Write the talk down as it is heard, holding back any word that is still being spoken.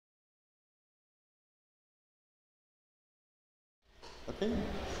Okay,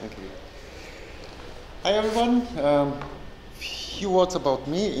 thank you. Hi everyone. Few words about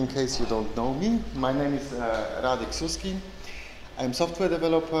me in case you don't know me. My name is Radek Suski. I'm software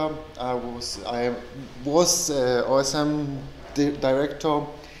developer. I was OSM director,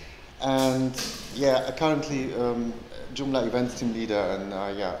 and yeah, currently Joomla events team leader, and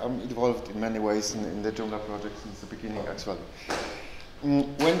yeah, I'm involved in many ways in the Joomla project since the beginning actually.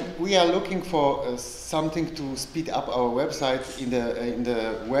 When we are looking for something to speed up our website in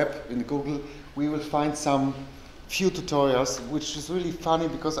the web, in Google, we will find some few tutorials, which is really funny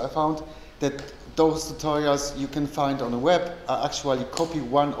because I found that those tutorials you can find on the web are actually copy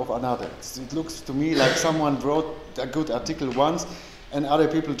one of another. It looks to me like someone wrote a good article once and other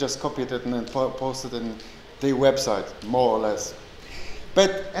people just copied it and then posted it in their website, more or less.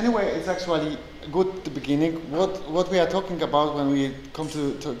 But anyway, it's actually good at the beginning. What we are talking about when we come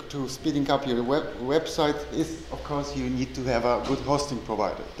to speeding up your website is, of course, you need to have a good hosting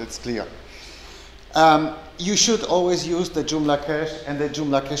provider. That's clear. You should always use the Joomla cache and the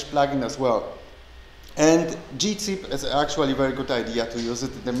Joomla cache plugin as well. And gzip is actually a very good idea to use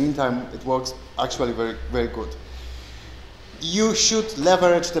it. In the meantime, it works actually very, very good. You should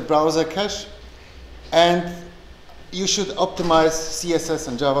leverage the browser cache, and you should optimize CSS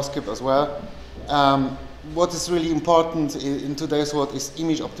and JavaScript as well. What is really important in today's world is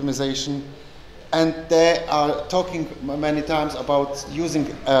image optimization. And they are talking many times about using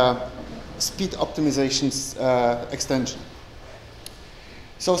speed optimizations extension.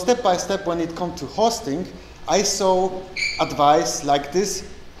 So step by step, when it comes to hosting, I saw advice like this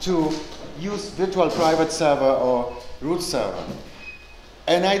to use virtual private server or root server.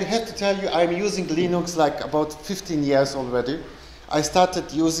 And I have to tell you, I'm using Linux like about 15 years already. I started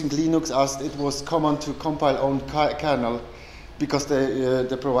using Linux as it was common to compile own kernel because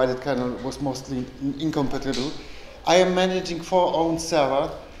the provided kernel was mostly incompatible. I am managing 4 own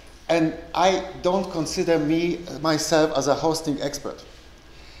server, and I don't consider myself as a hosting expert.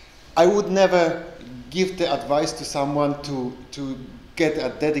 I would never give the advice to someone to get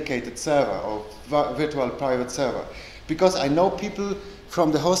a dedicated server or virtual private server, because I know people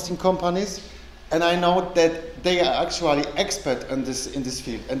from the hosting companies, and I know that they are actually expert in this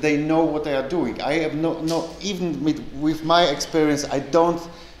field, and they know what they are doing. I have even with my experience, I don't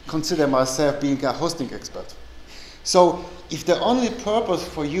consider myself being a hosting expert. So if the only purpose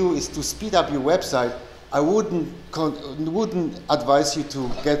for you is to speed up your website, I wouldn't advise you to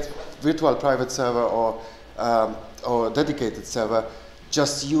get virtual private server or dedicated server.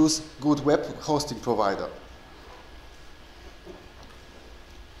 Just use good web hosting provider.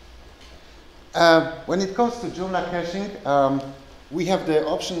 When it comes to Joomla caching, we have the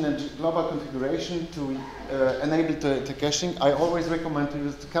option in global configuration to enable the caching. I always recommend to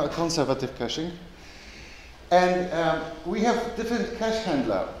use the conservative caching. And we have different cache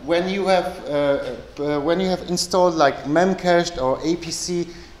handler. When you have installed like memcached or APC,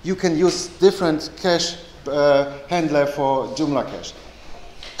 you can use different cache handler for Joomla cache.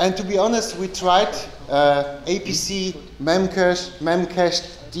 And to be honest, we tried APC,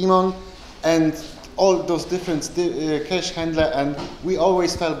 memcached, daemon, and all those different cache handler, and we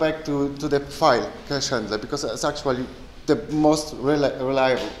always fell back to the file cache handler because it's actually the most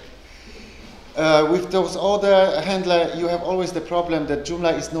reliable. With those other handler, you have always the problem that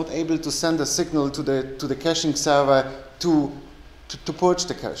Joomla is not able to send a signal to the caching server to purge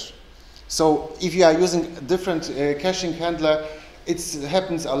the cache. So if you are using a different caching handler, it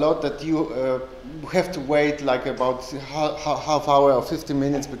happens a lot that you have to wait like about half hour or 50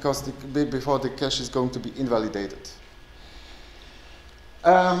 minutes before the cache is going to be invalidated.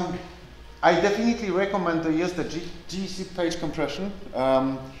 I definitely recommend to use the gzip page compression.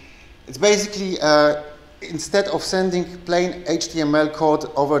 It's basically instead of sending plain HTML code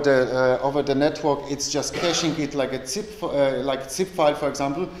over the network, it's just caching it like a zip file, for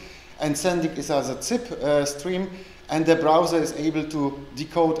example, and sending it as a zip stream, and the browser is able to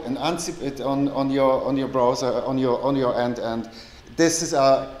decode and unzip it on your browser on your end, and this is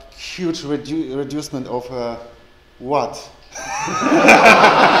a huge reducement of what?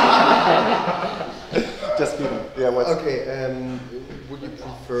 Just kidding. Yeah. What? Okay. Would you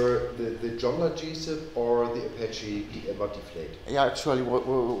prefer the Joomla gzip or the Apache deflate? Yeah, actually,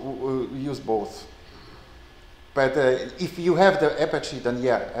 we use both. But if you have the Apache, then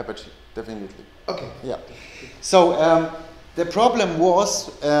yeah, Apache, definitely. Okay. Yeah. So the problem was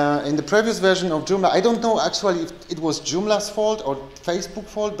in the previous version of Joomla. I don't know actually if it was Joomla's fault or Facebook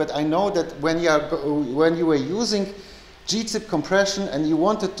fault, but I know that when you were using gzip compression and you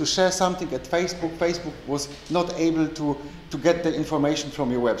wanted to share something at Facebook, Facebook was not able to get the information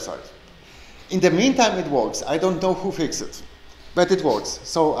from your website. In the meantime, it works. I don't know who fixed it. but it works.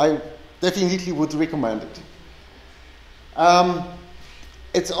 So I definitely would recommend it.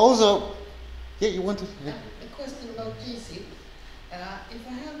 It's also, yeah, you wanted? Yeah. A question about gzip. If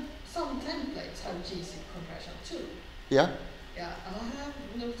I have some templates have gzip compression too. Yeah. Yeah, and I have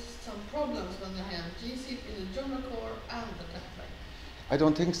noticed some problems when I have gzip in the Joomla core and the template. I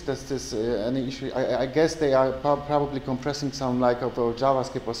don't think there's any issue. I guess they are probably compressing some like of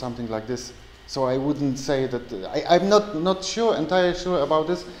JavaScript or something like this. So I wouldn't say that. I'm not entirely sure about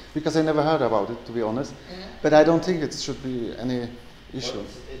this because I never heard about it, to be honest. Yeah. But I don't think it should be any issue. Well,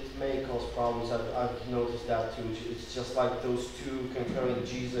 it may cause problems. I've noticed that too. It's just like those two concurrent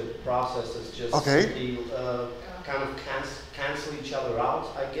gzip processes just simply, kind of cancel each other out,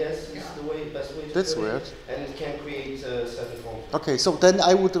 I guess, is the best way to That's put weird. it. And it can create certain conflict. Okay, so then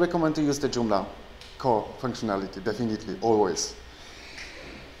I would recommend to use the Joomla core functionality, definitely, always.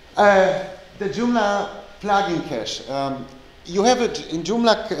 The Joomla plugin cache. You have it in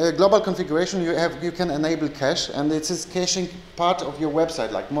Joomla global configuration. You can enable cache, and it is caching part of your website,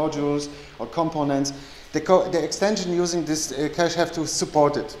 like modules or components. The extension using this cache have to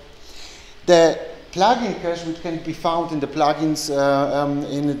support it. The plugin cache, which can be found in the plugins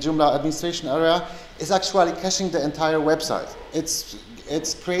in the Joomla administration area, is actually caching the entire website. It's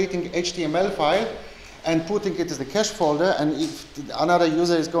creating HTML file and putting it in the cache folder, and if another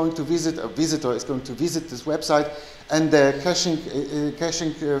user is going to visit, a visitor is going to visit this website, and the caching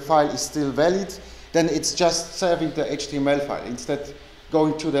file is still valid, then it's just serving the HTML file instead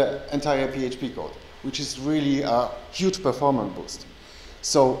going to the entire PHP code, which is really a huge performance boost.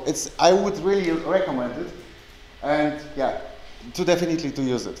 So I would really recommend it, and yeah, definitely to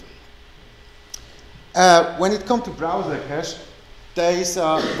use it. When it comes to browser cache, there is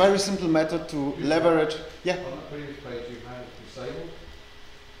a very simple method to leverage. Yeah. On the previous page, you had disabled.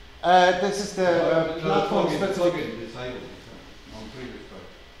 This is the platform specific. Disabled on previous page.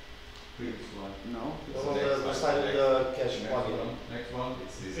 Previous slide. No. The side of the cache plugin. Next one.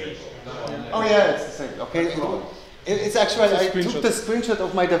 It's disabled. Oh yeah, it's the same. Okay. It's actually I took the screenshot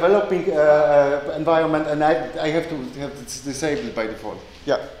of my developing environment, and I have to have it disabled by default.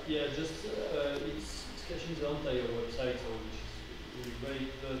 Yeah. Yeah, just it's caching the entire website, so which is really great.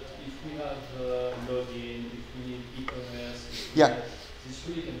 But if we have login, if we need e-commerce, this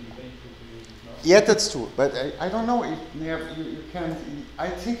really can be painful to use it now. Yeah, that's true. But I don't know if you can. I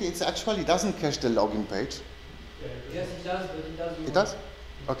think it actually doesn't cache the login page. Yes, it does, but it doesn't. It does?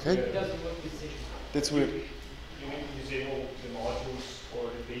 Okay. It doesn't work with sessions. That's weird. You need to disable the modules or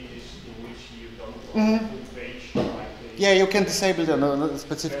the pages in which you don't want full page. Like yeah, you can disable it on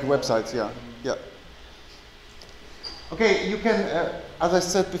specific websites. Yeah, yeah. Okay, you can, as I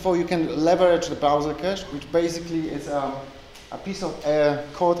said before, you can leverage the browser cache, which basically is a piece of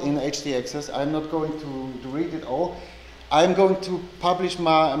code in htaccess. I'm not going to read it all. I'm going to publish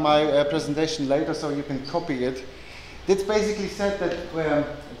my presentation later, so you can copy it. It's basically said that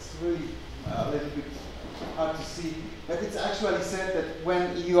it's really a little bit hard to see, but it's actually said that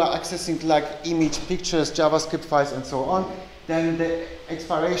when you are accessing like image, pictures, JavaScript files, and so on, then the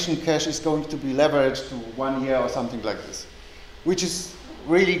expiration cache is going to be leveraged to 1 year or something like this, which is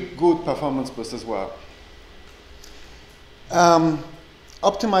really good performance boost as well. Optimize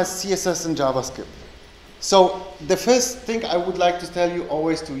CSS and JavaScript. So the first thing I would like to tell you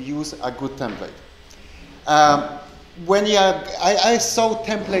always to use a good template. I saw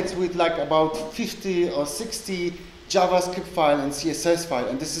templates with like about 50 or 60 JavaScript file and CSS file,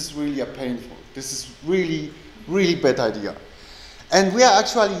 and this is really a painful. This is really, really bad idea. And we are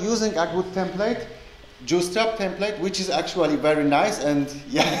actually using a good template, Joomla template, which is actually very nice, and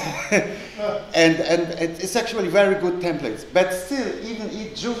yeah, and it's actually very good templates. But still, even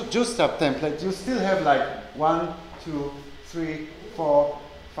in Joomla template, you still have like 1, 2, 3, 4,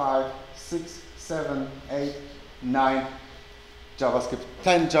 5, 6, 7, 8, 9 JavaScript,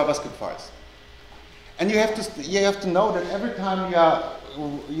 10 JavaScript files. And you have to know that every time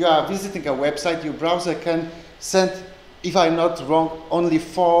you are visiting a website, your browser can send, if I'm not wrong, only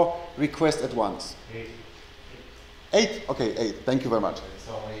 4 requests at once. 8? Okay, 8. Thank you very much. It's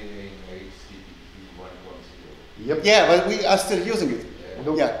only in HTTP 1.0. Yep. Yeah, but we are still using it. Yeah.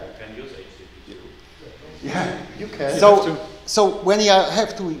 You can use HTTP. Yeah. You can. So when you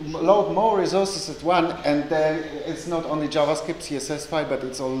have to load more resources at once, and it's not only JavaScript, CSS file, but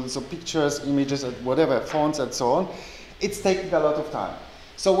it's also pictures, images, and whatever, fonts, and so on, it's taking a lot of time.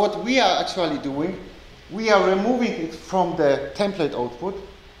 So what we are actually doing, we are removing it from the template output,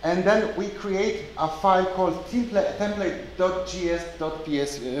 and then we create a file called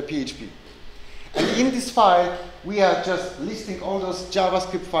template.js.php. And in this file, we are just listing all those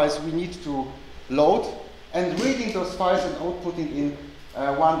JavaScript files we need to load, and reading those files and outputting in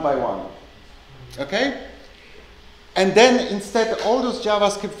one by one. Okay? And then instead all those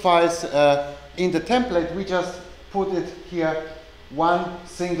JavaScript files in the template, we just put it here, one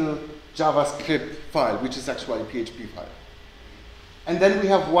single JavaScript file, which is actually a PHP file. And then we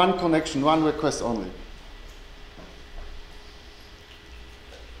have one connection, one request only.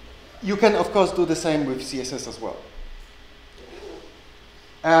 You can, of course, do the same with CSS as well.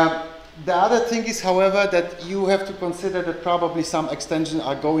 The other thing is, however, that you have to consider that probably some extensions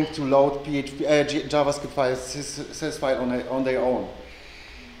are going to load JavaScript files, CSS file on their own.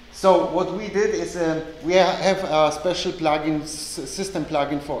 So what we did is we have a special plugin, system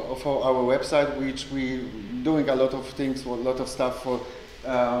plugin for our website, which we doing a lot of things, a lot of stuff for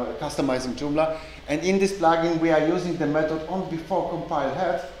customizing Joomla. And in this plugin, we are using the method on before compile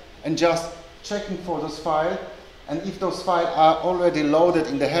head and just checking for those files. And if those files are already loaded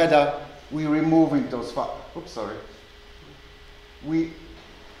in the header, we removing those files. Oops, sorry. We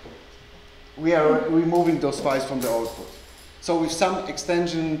are removing those files from the output. So if some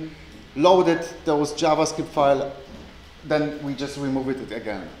extension loaded those JavaScript file, then we just remove it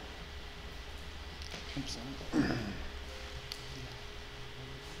again. Oops, sorry.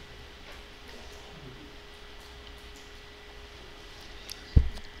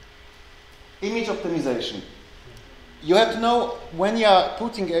 Image optimization. You have to know when you are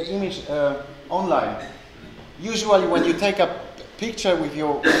putting an image online. Usually when you take a picture with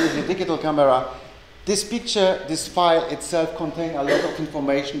your digital camera, this picture, this file itself contains a lot of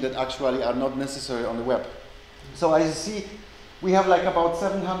information that actually are not necessary on the web. So as you see, we have like about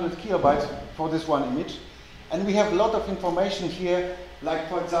 700 kilobytes for this one image. And we have a lot of information here, like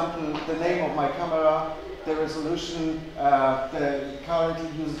for example, the name of my camera, the resolution, the currently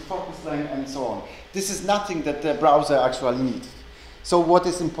used focus length, and so on. This is nothing that the browser actually needs. So what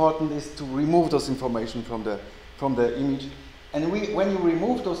is important is to remove those information from the image. And when you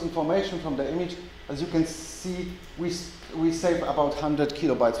remove those information from the image, as you can see, we save about 100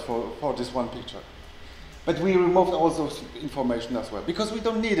 kilobytes for this one picture. But we removed all those information as well, because we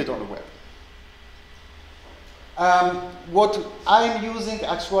don't need it on the web. What I'm using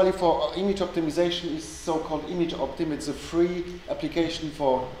actually for image optimization is so-called Image Optim. It's a free application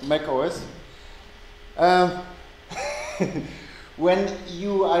for Mac OS. When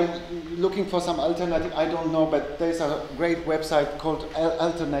you are looking for some alternative, I don't know, but there's a great website called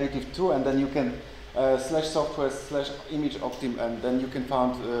Alternative 2, and then you can /software/Image Optim, and then you can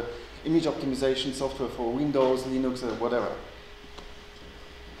find image optimization software for Windows, Linux, or whatever.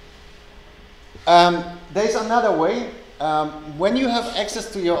 There's another way. When you have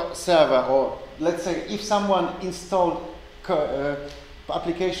access to your server, or let's say if someone installed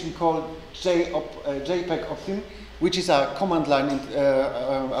application called JPEG Optim, which is a command line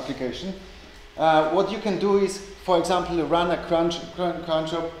application, what you can do is, for example, run a cron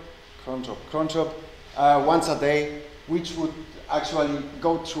job once a day, which would actually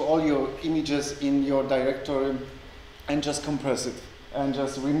go through all your images in your directory and just compress it and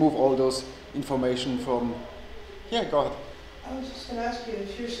just remove all those information from. Yeah, go ahead. I was just going to ask you,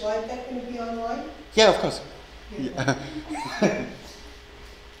 is your slide deck going to be online? Yeah, of course. Yeah.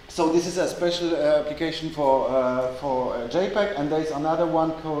 So this is a special application for JPEG, and there's another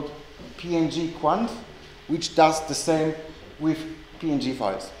one called PNG Quant, which does the same with PNG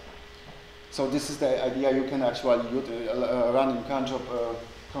files. So this is the idea. You can actually run in cron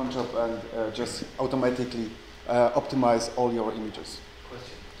job and just automatically optimize all your images.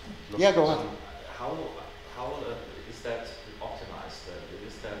 Question. Yeah, go ahead. How is that optimized?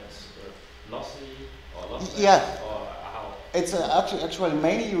 Is that lossy or lossless? Yeah. Or how? It's actually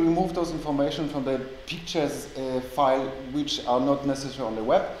mainly you remove those information from the pictures file which are not necessary on the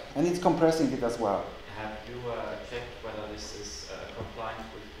web, and it's compressing it as well. Have you checked whether this is compliant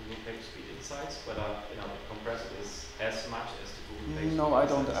with Google PageSpeed Insights? Whether it compresses as much as the Google PageSpeed? No, I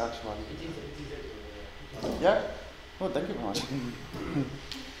don't actually. Yeah. Oh, thank you very much.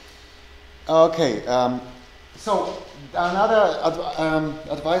 Okay. So another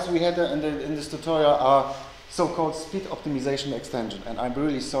advice we had in this tutorial are so-called speed optimization extension, and I'm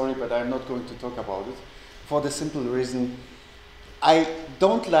really sorry, but I'm not going to talk about it for the simple reason I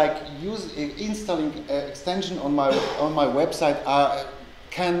don't like installing extension on my website.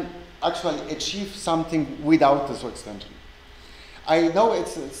 Can actually achieve something without this extension. I know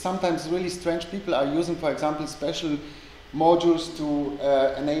it's sometimes really strange. People are using, for example, special modules to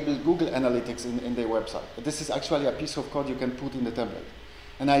enable Google Analytics in their website. But this is actually a piece of code you can put in the template.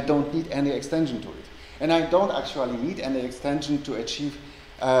 And I don't need any extension to it. And I don't actually need any extension to achieve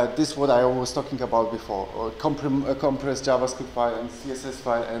this what I was talking about before, or compressed JavaScript file and CSS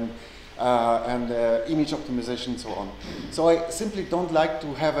file and and image optimization and so on. So I simply don't like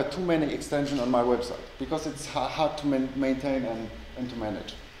to have too many extensions on my website because it's hard to maintain and to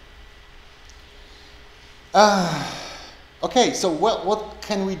manage. Okay, so what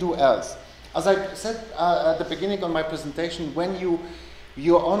can we do else? As I said at the beginning of my presentation, when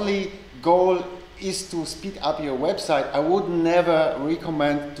your only goal is to speed up your website, I would never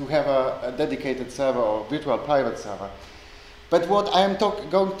recommend to have a dedicated server or virtual private server. But what I am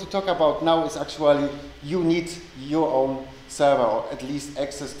going to talk about now is actually you need your own server, or at least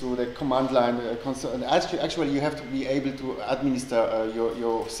access to the command line console. And actually you have to be able to administer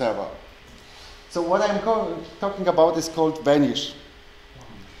your server. So what I'm talking about is called Vanish.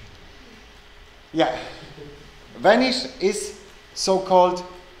 Yeah, Vanish is so-called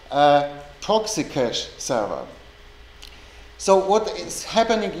proxy cache server. So what is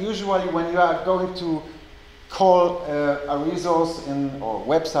happening usually when you are going to call a resource or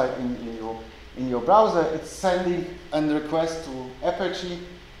website in your browser, it's sending a request to Apache,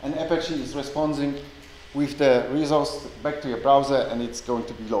 and Apache is responding with the resource back to your browser, and it's going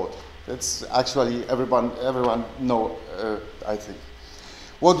to be loaded. That's actually everyone know, I think.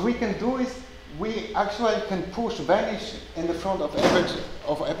 What we can do is we actually can push Vanish in the front of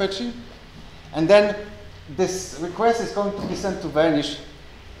Apache, and then this request is going to be sent to Vanish.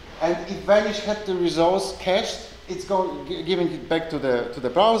 And if Vanish had the resource cached, it's giving it back to the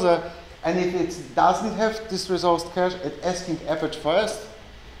browser. And if it doesn't have this resource cached, it's asking Apache first,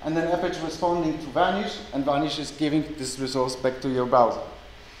 and then Apache responding to Vanish, and Vanish is giving this resource back to your browser.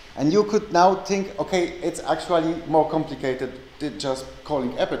 And you could now think, okay, it's actually more complicated than just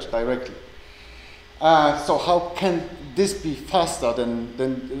calling Apache directly. So how can this be faster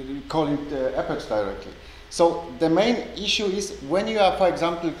than calling Apache directly? So the main issue is when you are, for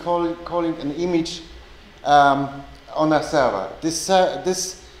example, calling an image on a server. This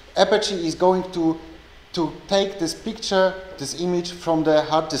Apache is going to take this picture, this image from the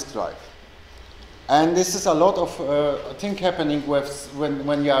hard disk drive. And this is a lot of thing happening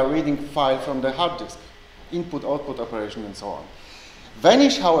when you are reading file from the hard disk, input-output operation and so on.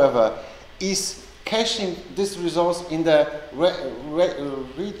 Vanish, however, is caching this resource in the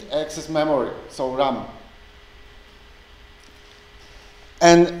read access memory, so RAM.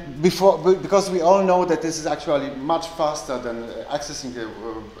 And because we all know that this is actually much faster than accessing the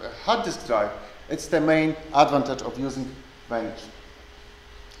hard disk drive, it's the main advantage of using Vanish.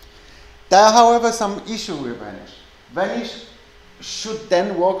 There are, however, some issue with Vanish. Vanish should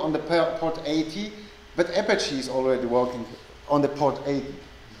then work on the port 80, but Apache is already working on the port 80.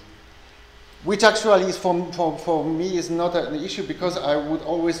 Which actually is for me is not an issue, because I would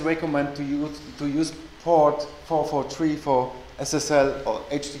always recommend to use port 443 for SSL or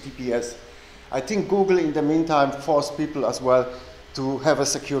HTTPS. I think Google in the meantime forced people as well to have a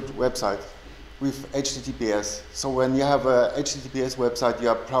secured website with HTTPS. So when you have a HTTPS website, you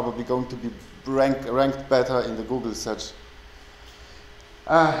are probably going to be ranked better in the Google search.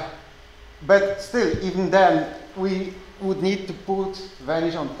 But still, even then, we would need to put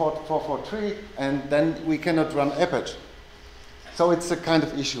Vanish on port 443, and then we cannot run Apache. So it's a kind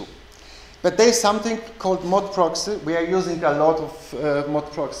of issue. But there's something called mod proxy. We are using a lot of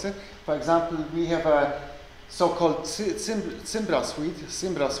mod proxy. For example, we have a so-called Simbra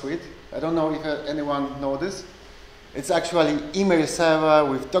suite. I don't know if anyone knows this. It's actually email server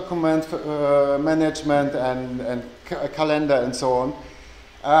with document management and calendar and so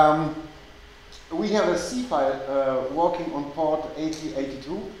on. We have a C file working on port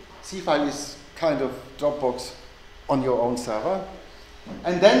 8082. C file is kind of Dropbox on your own server.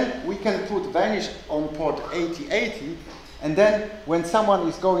 And then we can put Vanish on port 8080, and then when someone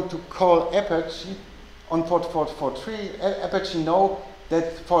is going to call Apache on port 443, Apache know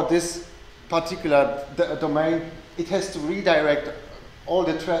that for this particular domain, it has to redirect all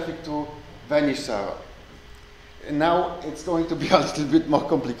the traffic to Vanish server. And now it's going to be a little bit more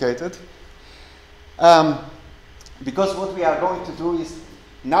complicated. Because what we are going to do is,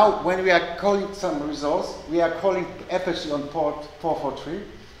 now when we are calling some resource, we are calling Apache on port 443,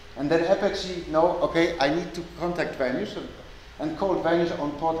 and then Apache know, okay, I need to contact Vanish, and call Vanish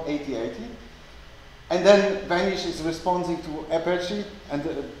on port 8080. And then Vanish is responding to Apache and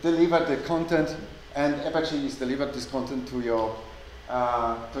deliver the content, and Apache is delivered this content to your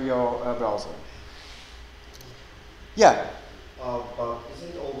browser. Yeah? But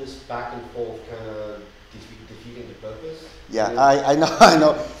isn't all this back and forth kind of defeating the purpose? Yeah, I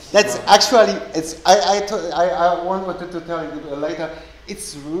know. That's actually, I wanted to tell you later,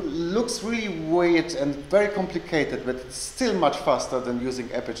 it looks really weird and very complicated, but it's still much faster than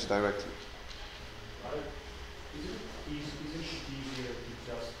using Apache directly. Isn't it easier to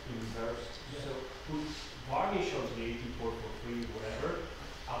just invert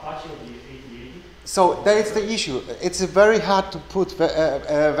So that's the issue. It's very hard to put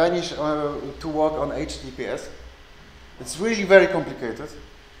Vanish to work on HTTPS. It's really very complicated.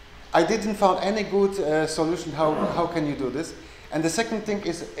 I didn't find any good solution how can you do this. And the second thing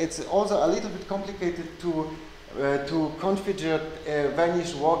is it's also a little bit complicated to configure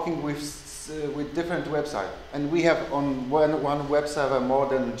Vanish working with different websites. And we have on one web server more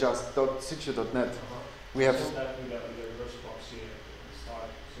than just .situ.net. We have. So that with the reverse proxy at the start.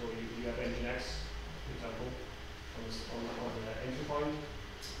 So you have Nginx, for example, on the entry point.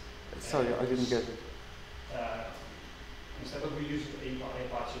 Sorry, I didn't get it. Instead of using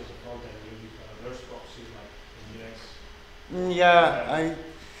Apache as a front end, you use a reverse proxy like Nginx. Yeah,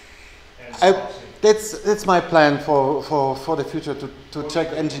 that's my plan for the future to check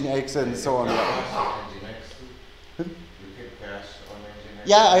Nginx and so on.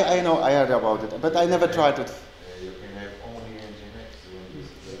 Yeah, I know, I heard about it, but I never tried it. You can have only Nginx when you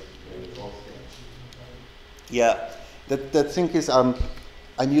use the Yeah, the thing is, I'm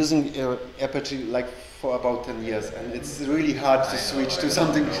using Apache like for about 10 years, and it's really hard to switch to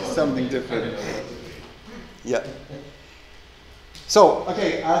something different. Yeah. So,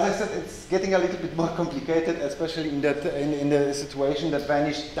 okay, as I said, it's getting a little bit more complicated, especially in the situation that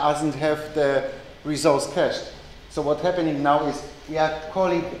Vanish doesn't have the resource cached. So what's happening now is we are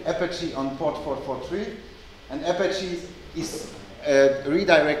calling Apache on port 443, and Apache is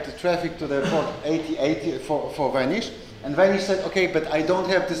redirected traffic to the port 8080 for Vanish. And Vanish said, okay, but I don't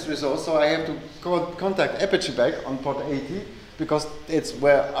have this resource, so I have to contact Apache back on port 80, because it's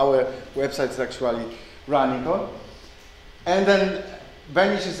where our website is actually running on. And then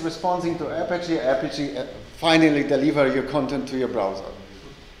Vanish is responding to Apache. Apache finally deliver your content to your browser.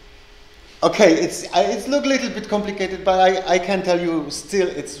 Okay, it's look a little bit complicated, but I can tell you still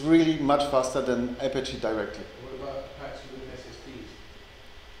it's really much faster than Apache directly. What about Apache with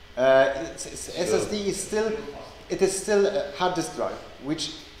SSDs? SSD is still a hard disk drive,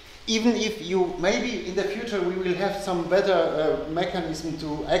 which even if you, maybe in the future we will have some better mechanism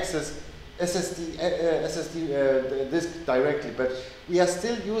to access SSD disk directly, but we are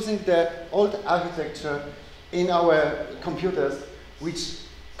still using the old architecture in our computers, which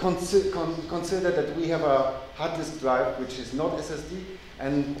consider that we have a hard disk drive, which is not SSD,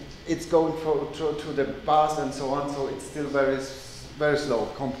 and it's going through the bus and so on, so it's still very, very slow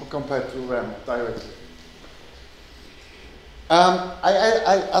compared to RAM directly.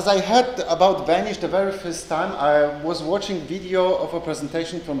 As I heard about Vanish the very first time, I was watching video of a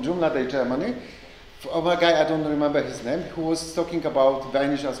presentation from Joomla Day Germany of a guy, I don't remember his name, who was talking about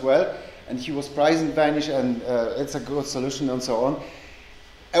Vanish as well, and he was praising Vanish and it's a good solution and so on.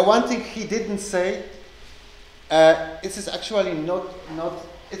 And one thing he didn't say, it is actually not,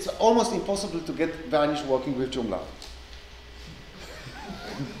 it's almost impossible to get Vanish working with Joomla.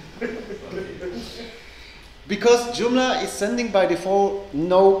 Because Joomla is sending by default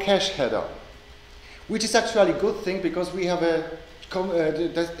no cache header, which is actually a good thing because we have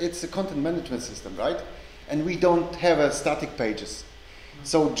it's a content management system, right? And we don't have static pages.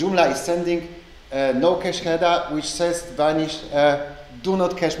 So Joomla is sending no cache header, which says Vanish, do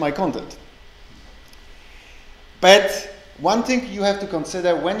not cache my content. But one thing you have to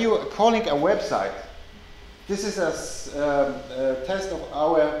consider when you're calling a website, this is a test of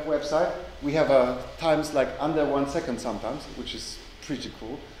our website. We have times like under 1 second sometimes, which is pretty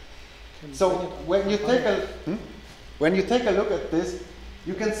cool. So when you take a look at this,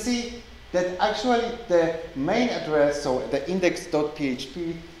 you can see that actually the main address, so the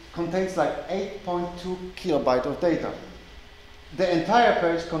index.php, contains like 8.2 kilobytes of data. The entire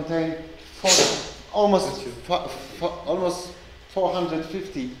page contains almost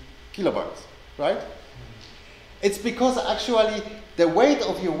 450 kilobytes, right? It's because actually the weight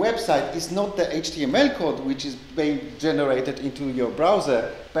of your website is not the HTML code which is being generated into your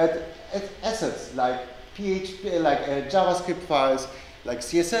browser, but assets like PHP, like JavaScript files, like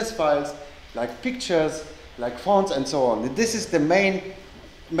CSS files, like pictures, like fonts, and so on. This is the main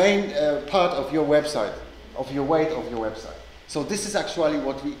part of your website, of your weight of your website. So this is actually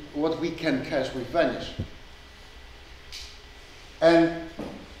what we can cache with Vanish. And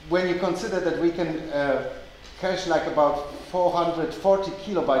when you consider that we can cache like about 440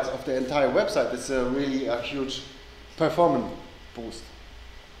 kilobytes of the entire website, it's really a huge performance boost.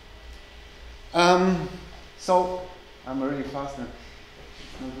 So I'm really fast and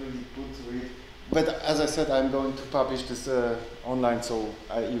it's not really good to read. But as I said, I'm going to publish this online, so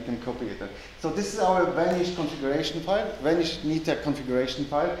you can copy it. So this is our Vanish configuration file, Vanish Nita configuration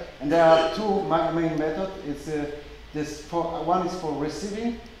file, and there are two main methods. It's one is for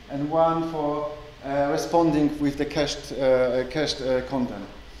receiving, and one for responding with the cached content.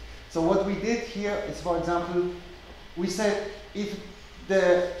 So what we did here is, for example, we said if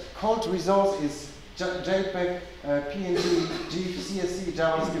the called resource is JPEG, PNG, GIF, CSV,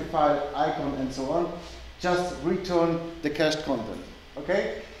 JavaScript file, icon, and so on, just return the cached content.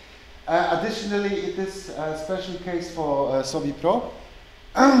 Okay. Additionally, it is a special case for Sobi Pro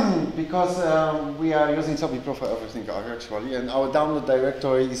because we are using Sobi Pro for everything actually, and our download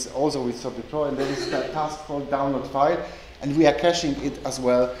directory is also with Sobi Pro, and there is a task called download file, and we are caching it as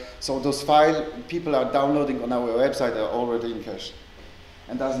well. So those files people are downloading on our website are already in cache,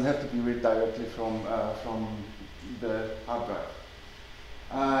 and doesn't have to be read directly from the hard drive.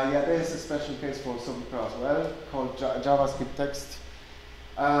 Yeah, there is a special case for Sobi Pro as well called JavaScript text.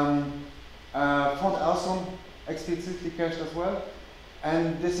 Font awesome, explicitly cached as well,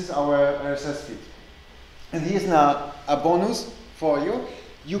 and this is our RSS feed. And here's now a bonus for you.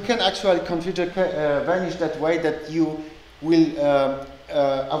 You can actually configure Vanish that way that you will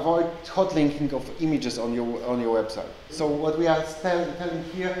avoid hot linking of images on your website. So what we are telling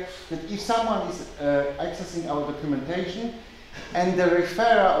here that if someone is accessing our documentation and the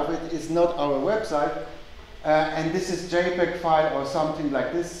referrer of it is not our website, and this is JPEG file or something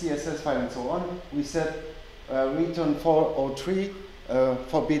like this, CSS file and so on, we said return 403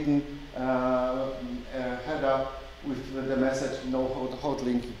 forbidden header with the message no hot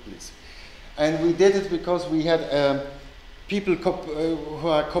linking please. And we did it because we had people who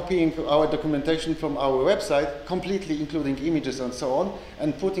are copying our documentation from our website, completely including images and so on,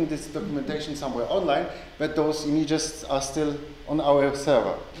 and putting this documentation somewhere online, but those images are still on our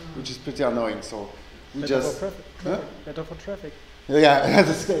server, which is pretty annoying. So we better just for traffic. Better for traffic. Yeah,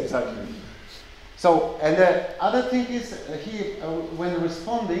 that's exactly. So, and the other thing is here when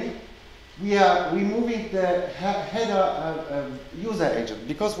responding, we are removing the header user agent,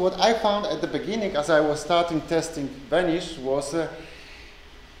 because what I found at the beginning as I was starting testing Vanish was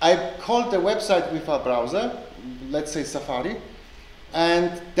I called the website with a browser, let's say Safari,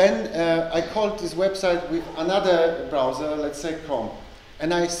 and then I called this website with another browser, let's say Chrome.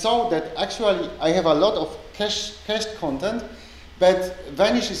 And I saw that actually I have a lot of cached content, but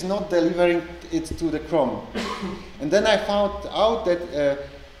Vanish is not delivering it to the Chrome. And then I found out that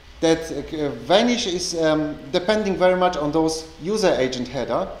Vanish is depending very much on those user agent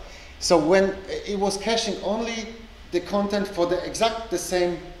header. So when it was caching only the content for the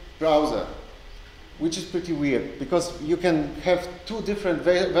same browser, which is pretty weird, because you can have two different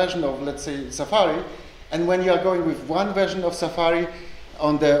versions of, let's say, Safari, and when you are going with one version of Safari,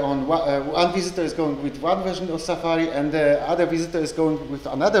 one visitor is going with one version of Safari, and the other visitor is going with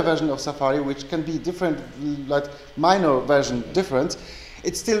another version of Safari, which can be different, like minor version difference.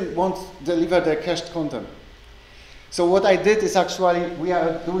 It still won't deliver the cached content. So what I did is actually, we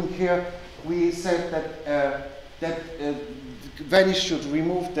are doing here, we said that Vanish should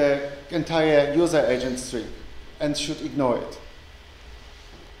remove the entire user agent string and should ignore it.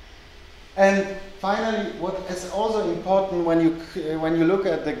 And finally, what is also important when you look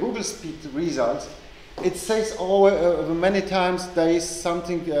at the Google Speed results, it says many times there is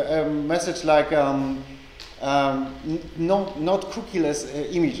something, a message like not cookieless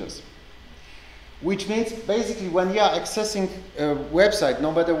images, which means basically when you are accessing a website,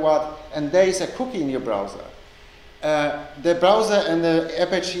 no matter what, and there is a cookie in your browser, the browser and the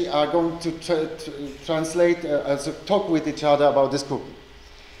Apache are going to translate, talk with each other about this cookie.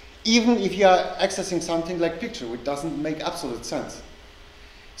 Even if you are accessing something like picture, which doesn't make absolute sense.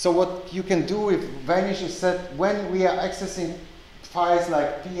 So what you can do with Vanish is that when we are accessing files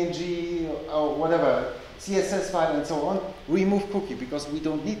like PNG or whatever, CSS file and so on, remove cookie, because we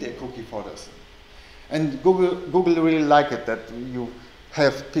don't need a cookie for this. And Google really like it that you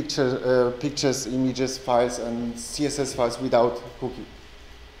have pictures, images, files, and CSS files without cookie.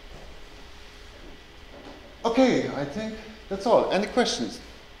 Okay, I think that's all. Any questions?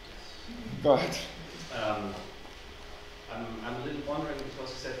 Go ahead. I'm a little wondering,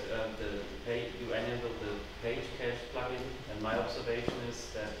 because you said you enabled the page cache plugin, and my observation is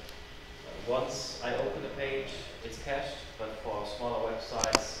that once I open a page, it's cached, but for smaller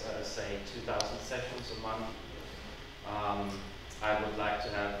websites, say 2,000 sessions a month, I would like to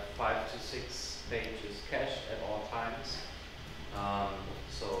have 5 to 6 pages cached at all times.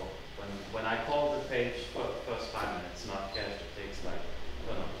 So when I call the page for the first time and it's not cached, it takes like, I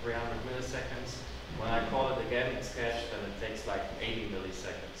don't know, 300 milliseconds. When I call it again, it's cached, and it takes like 80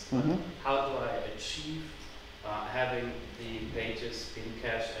 milliseconds. Mm-hmm. How do I achieve having the pages in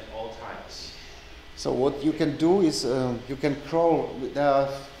cache at all times? So what you can do is you can crawl.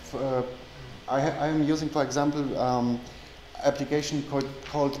 I am using, for example, application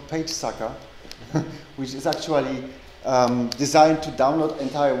called PageSucker, which is actually designed to download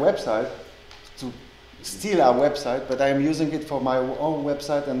entire website, to steal our website, but I'm using it for my own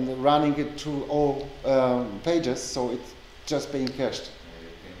website and running it through all pages, so it's just being cached.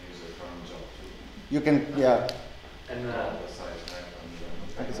 You can, yeah. And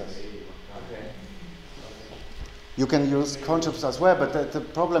you can use concepts as well, but the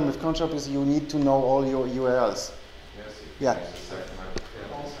problem with concept is you need to know all your URLs. Yeah.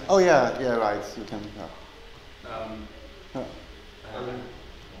 Oh yeah, yeah, right. You can.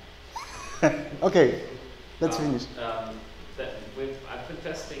 Okay, let's finish. I've been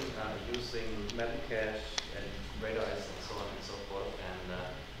testing using Memcache and Radise and so on and so forth, and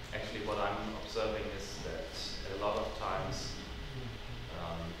actually what I'm observing is that a lot of times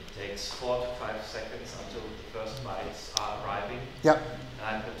it takes 4 to 5 seconds until the first bytes are arriving. Yeah.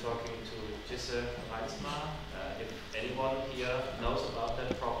 And I've been talking to Jisse Reitzma. If anyone here knows about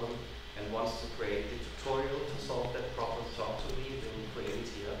that problem and wants to create a tutorial to solve that problem, talk to me. We will create it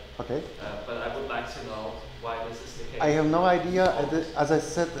here. Okay. But I would like to know why this is the case. I have no idea. As I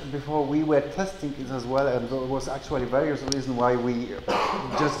said before, we were testing it as well, and there was actually various reasons why we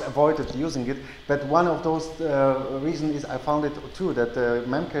just avoided using it. But one of those reasons is I found it too, that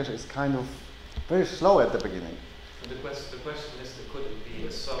Memcache is kind of very slow at the beginning. The question is, could it be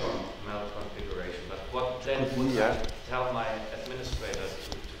a server malconfiguration? But what then would I tell my administrator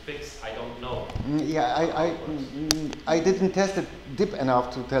to fix? I don't know. Yeah, I didn't test it deep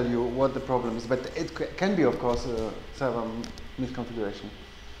enough to tell you what the problem is, but it can be, of course, a server misconfiguration.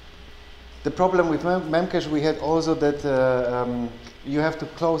 The problem with Memcache we had also that you have to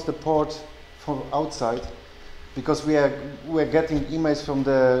close the port from outside, because we're getting emails from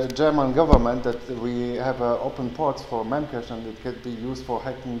the German government that we have open ports for Memcache and it can be used for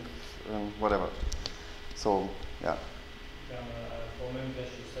hacking whatever. So yeah. For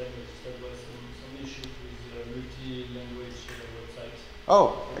Memcache, you said that there were some issues with multi-language websites.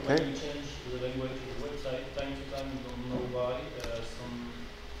 Oh, okay. When you change the language of the website, time to time, you don't know why, some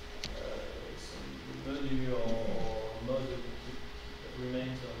menu or module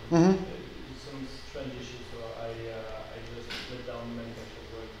remains on some strange issues, so I just let down Memcache as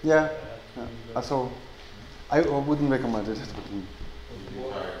well. Yeah. So I wouldn't recommend it.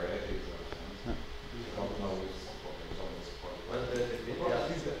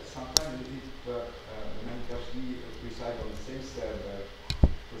 Sometimes you need the Memcache reside on the same server,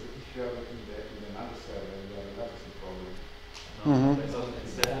 because if you are looking in another server, you have a latency problem.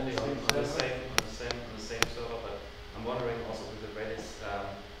 It's definitely on the same server, but I'm wondering also with the Redis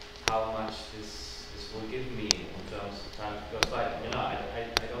how much this will give me in terms of time, because I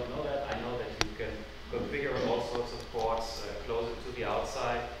don't know that. I know that you can configure all sorts of ports, close it to the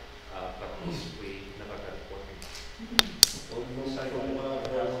outside, but we never got it working.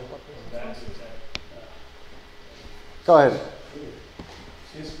 Go ahead.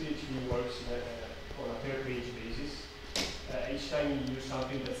 Since PHP works on a per page basis, each time you use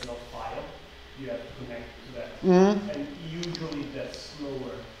something that's not file, you have to connect to that. And usually that's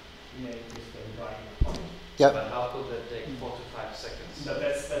slower in a than writing a file. Yep. But how could that take 4 to 5 seconds?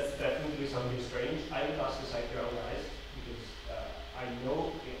 That's definitely something strange. I would ask the SiteGround guys, because I know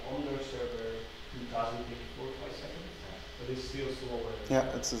on their server it doesn't take 4 to 5 seconds, but it's still slower.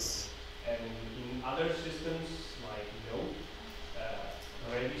 Yeah, it's and in other systems like Node,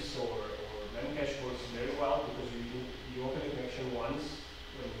 Redis or Memcache works very well, because you open a connection once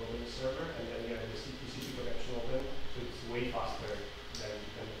when you open the server, and then you have the TCP connection open, so it's way faster than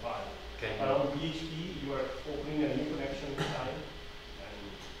the file. Okay. But on PHP, you are opening a new connection each time, and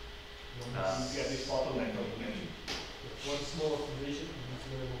you get this bottleneck of connection. One small optimization, it's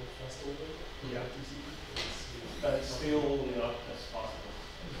going to fast over. Yeah. But it's still not as fast.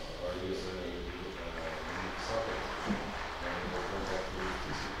 Or use a unique socket and go back to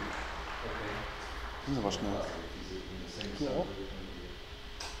TCP. Okay. zobacz na.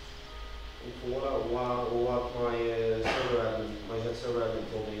 What my head server admin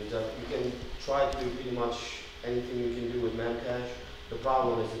told me is that you can try to do pretty much anything you can do with Memcache. The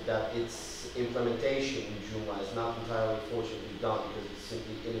problem is that its implementation in Joomla is not entirely fortunately done, because it's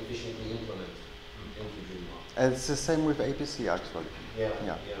simply inefficiently implemented into Joomla. And it's the same with APC actually.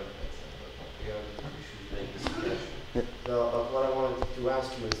 Yeah. But what I wanted to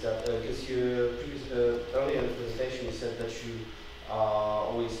ask you is that, because you earlier in the presentation you said that you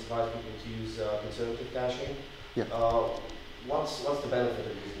always advise people to use conservative caching. Yeah. What's the benefit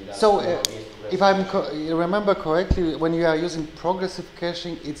of using that? So, if I remember correctly, when you are using progressive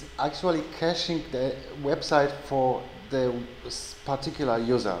caching, it's actually caching the website for the particular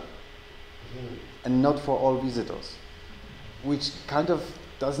user, and not for all visitors, which kind of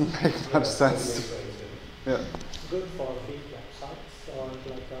doesn't make much sense. Yeah. Good for big websites or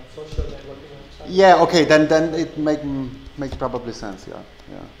like a social networking website. Yeah. Okay. Then it makes probably sense. Yeah.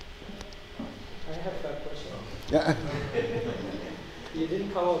 Yeah. I have a question. Yeah. You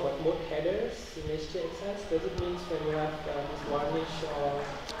didn't cover what mode headers in HTXS. Does it mean when you have this varnish or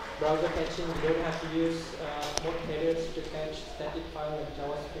browser caching, you don't have to use mode headers to catch static file like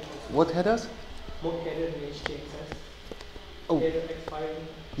JavaScript? What headers? Mode header in HTXS. Oh. Header expiring.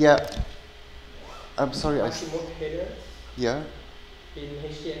 Yeah. I'm sorry. Mode headers. Yeah. In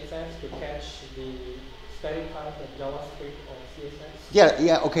HTXS to catch the static files like JavaScript or CSS. Yeah.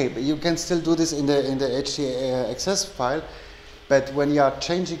 Yeah. Okay. But you can still do this in the HTXS file. But when you are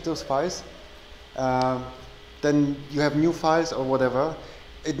changing those files, then you have new files or whatever.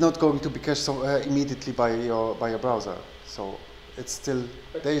 It's not going to be cached immediately by your browser. So it's still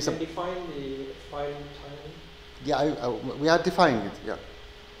but there you is can define the expiring time. Yeah, we are defining it. Yeah.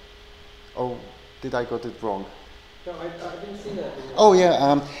 Oh, did I got it wrong? No, I didn't see that. Oh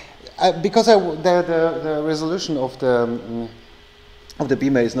yeah, because the resolution of the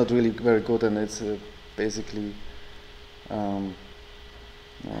beamer is not really very good, and it's basically. No.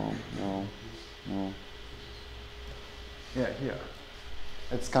 Yeah, here.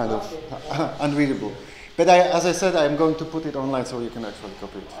 It's kind of unreadable. But as I said, I'm going to put it online so you can actually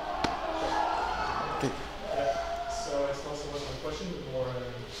copy it. Okay. So it's not so much a question, but more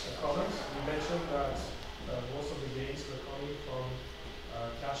a comment. You mentioned that most of the gains were coming from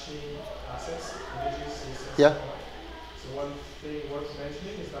caching assets, images, CSS. Yeah. So one thing worth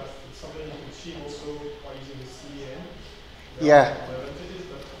mentioning is that it's something you can achieve also by using the CDN. Yeah. Advantages,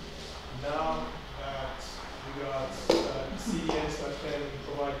 but now that we got CDNs that can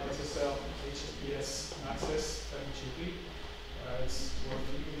provide SSL, HTTPS access very cheaply, it's worth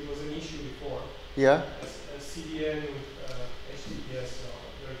it. It was an issue before. Yeah. A CDN with HTTPS are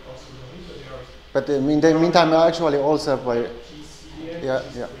very costly, but they are. But in the meantime, actually also by. CDN, yeah.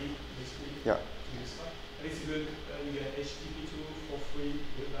 which is free, basically. Yeah. And it's good. You get HTTP2 for free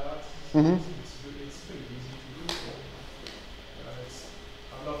with that. Mm-hmm. It's pretty easy to do. So,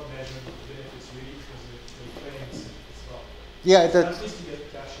 I'm not measuring the benefits really because the claims it's not. Yeah, at that. least you get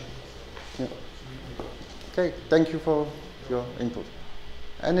caching. So Yeah. Okay, thank you for your input.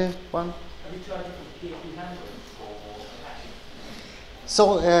 Anyone? Have you tried different PHP handlers for caching? So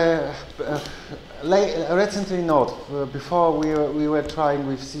recently not. Before we were trying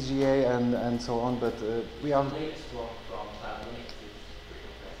with CGA and so on, but we are. The latest one from Cloud Linux is pretty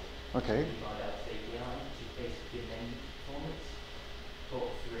impressive. Okay. You find out API, which is basically menu performance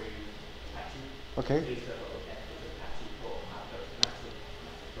taught through caching. Okay. These are little extras of caching taught after it's massive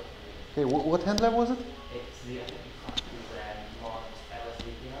document. Okay, what handler was it? It's the I think it's mod LS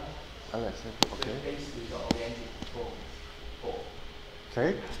API. LS, So okay. it's basically got all the engine performance for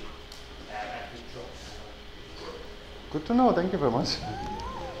Okay. and it drops. Good to know. Thank you very much.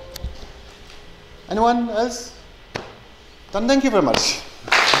 Anyone else? Then thank you very much.